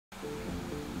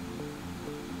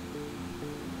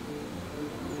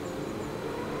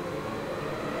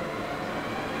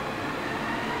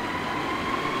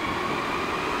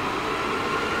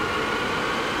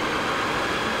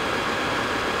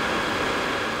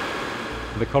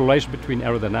The correlation between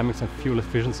aerodynamics and fuel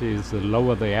efficiency is the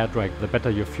lower the air drag, the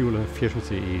better your fuel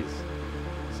efficiency is.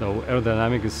 So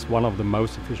aerodynamic is one of the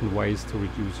most efficient ways to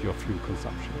reduce your fuel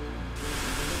consumption.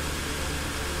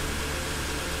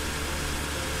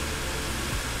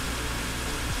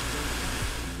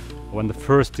 When the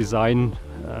first design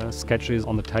sketch is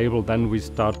on the table, then we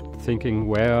start thinking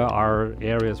where are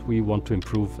areas we want to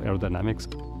improve aerodynamics.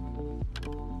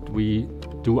 We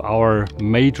do our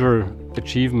major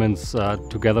achievements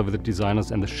together with the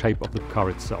designers and the shape of the car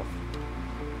itself.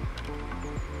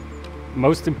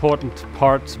 Most important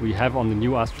part we have on the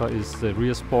new Astra is the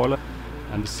rear spoiler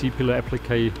and the C-pillar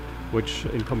applique, which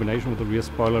in combination with the rear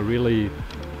spoiler really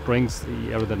brings the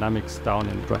aerodynamics down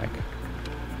in drag.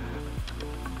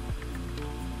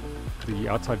 The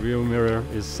outside rear mirror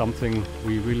is something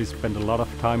we really spend a lot of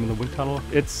time in the wind tunnel.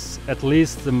 It's at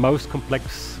least the most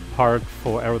complex part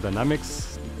for aerodynamics.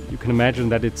 You can imagine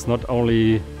that it's not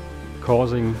only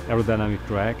causing aerodynamic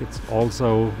drag, it's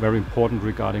also very important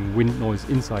regarding wind noise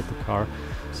inside the car.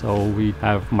 So we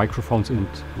have microphones in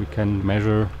it. We can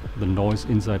measure the noise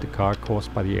inside the car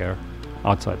caused by the air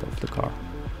outside of the car.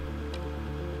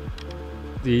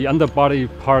 The underbody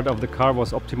part of the car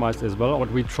was optimized as well.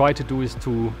 What we try to do is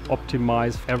to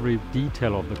optimize every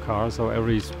detail of the car, so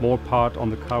every small part on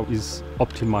the car is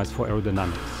optimized for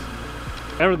aerodynamics.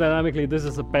 Aerodynamically, this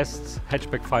is the best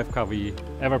hatchback 5 car we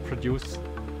ever produced,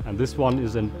 and this one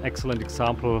is an excellent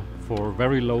example for a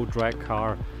very low drag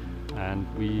car, and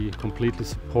we completely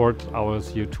support our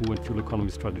CO2 and fuel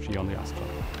economy strategy on the Astra.